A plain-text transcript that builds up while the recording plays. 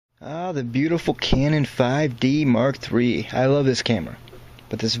The beautiful Canon 5D Mark III. I love this camera.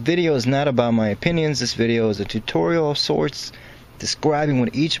 But this video is not about my opinions. This video is a tutorial of sorts describing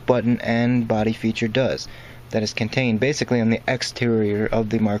what each button and body feature does. That is contained basically on the exterior of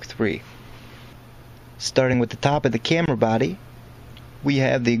the Mark III. Starting with the top of the camera body, we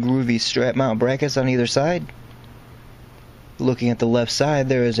have the groovy strap mount brackets on either side. Looking at the left side,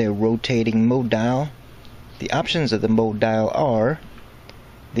 there is a rotating mode dial. The options of the mode dial are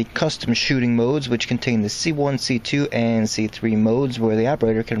the custom shooting modes, which contain the C1, C2, and C3 modes, where the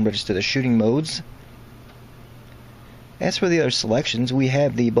operator can register the shooting modes. As for the other selections, we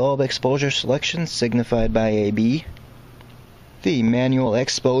have the bulb exposure selection, signified by AB, the manual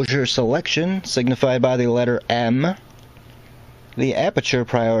exposure selection, signified by the letter M, the aperture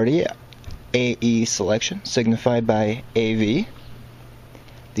priority AE selection, signified by AV,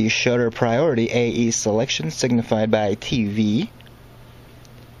 the shutter priority AE selection, signified by TV,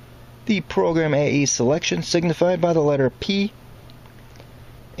 the program AE selection, signified by the letter P,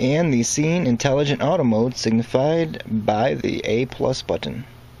 and the scene intelligent auto mode, signified by the A+ button.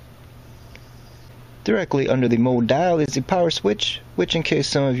 Directly under the mode dial is the power switch, which, in case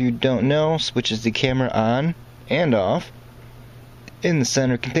some of you don't know, switches the camera on and off. In the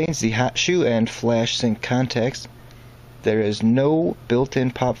center contains the hot shoe and flash sync contacts. There is no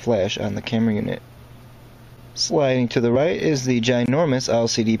built-in pop flash on the camera unit. Sliding to the right is the ginormous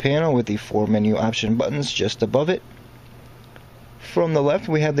LCD panel with the 4 menu option buttons just above it. From the left,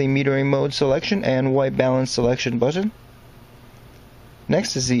 we have the metering mode selection and white balance selection button.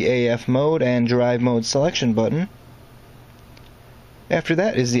 Next is the AF mode and drive mode selection button. After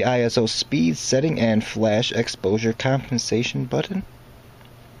that is the ISO speed setting and flash exposure compensation button.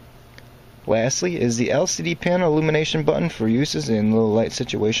 Lastly is the LCD panel illumination button for uses in low light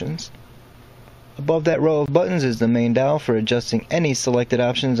situations. Above that row of buttons is the main dial for adjusting any selected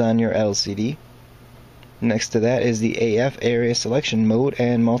options on your LCD. Next to that is the AF area selection mode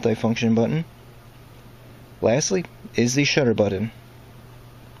and multifunction button. Lastly is the shutter button.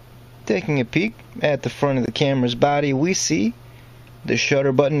 Taking a peek at the front of the camera's body, we see the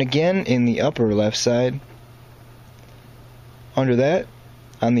shutter button again in the upper left side. Under that,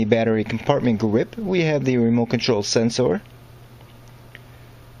 on the battery compartment grip, we have the remote control sensor.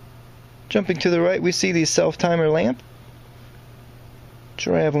 Jumping to the right, we see the self-timer lamp.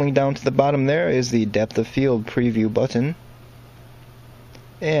 Traveling down to the bottom there is the depth of field preview button.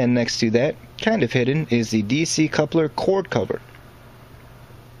 And next to that, kind of hidden, is the DC coupler cord cover.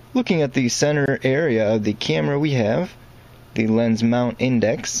 Looking at the center area of the camera, we have the lens mount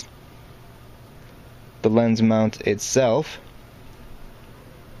index, the lens mount itself,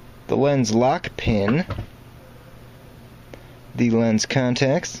 the lens lock pin, the lens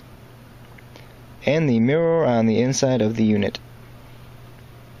contacts, and the mirror on the inside of the unit.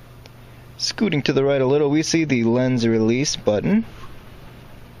 Scooting to the right a little, we see the lens release button.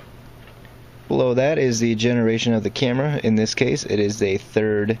 Below that is the generation of the camera. In this case, it is a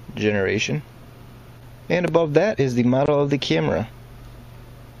 3rd generation. And above that is the model of the camera.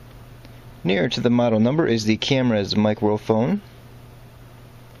 Near to the model number is the camera's microphone.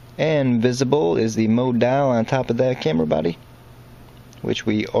 And visible is the mode dial on top of that camera body, which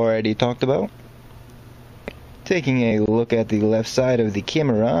we already talked about. Taking a look at the left side of the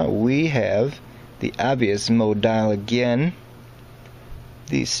camera, we have the obvious mode dial again,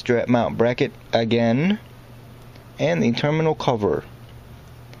 the strap mount bracket again, and the terminal cover.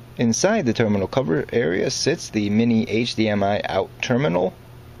 Inside the terminal cover area sits the mini HDMI out terminal,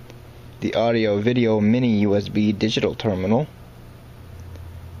 the audio video mini USB digital terminal,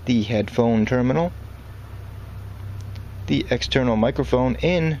 the headphone terminal, the external microphone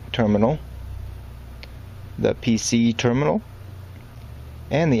in terminal, the PC terminal,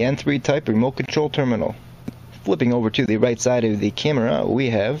 and the N3 type remote control terminal. Flipping over to the right side of the camera,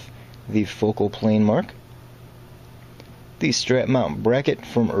 we have the focal plane mark, the strap mount bracket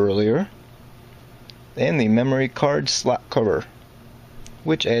from earlier, and the memory card slot cover,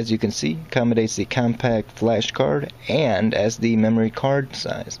 which, as you can see, accommodates the compact flash card and as the memory card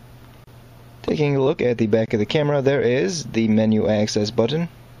size. Taking a look at the back of the camera, there is the menu access button.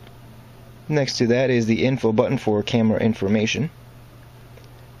 Next to that is the info button for camera information.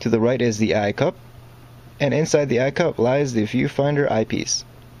 To the right is the eye cup, and inside the eye cup lies the viewfinder eyepiece.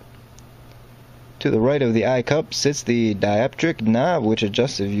 To the right of the eye cup sits the dioptric knob, which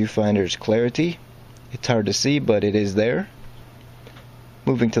adjusts the viewfinder's clarity. It's hard to see, but it is there.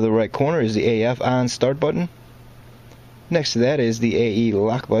 Moving to the right corner is the AF on start button. Next to that is the AE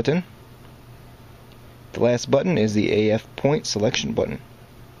lock button. The last button is the AF point selection button.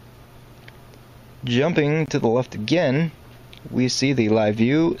 Jumping to the left again, we see the live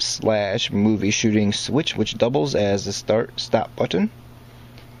view / movie shooting switch, which doubles as the start-stop button.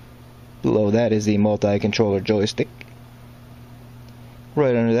 Below that is the multi-controller joystick.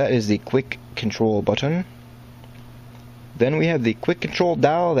 Right under that is the quick control button. Then we have the quick control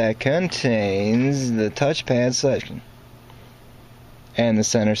dial that contains the touchpad section. And the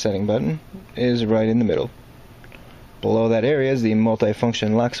center setting button is right in the middle. Below that area is the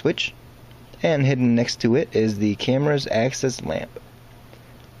multifunction lock switch, and hidden next to it is the camera's access lamp.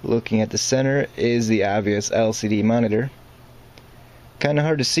 Looking at the center is the obvious LCD monitor. Kinda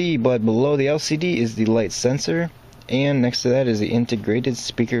hard to see, but below the LCD is the light sensor, and next to that is the integrated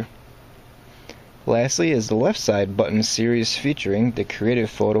speaker. Lastly is the left side button series featuring the Creative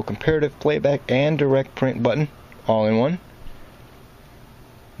Photo Comparative Playback and Direct Print button, all in one.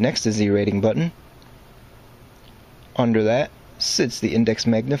 Next is the rating button. Under that sits the index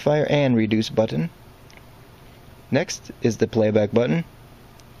magnifier and reduce button. Next is the playback button.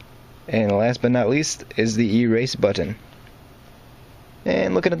 And last but not least is the erase button.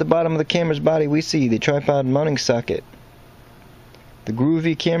 And looking at the bottom of the camera's body, we see the tripod mounting socket, the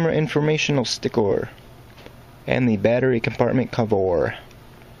groovy camera informational sticker, and the battery compartment cover.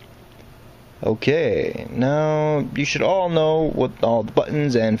 Okay, now you should all know what all the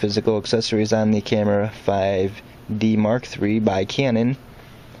buttons and physical accessories on the camera 5D Mark III by Canon.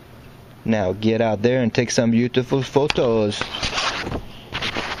 Now get out there and take some beautiful photos.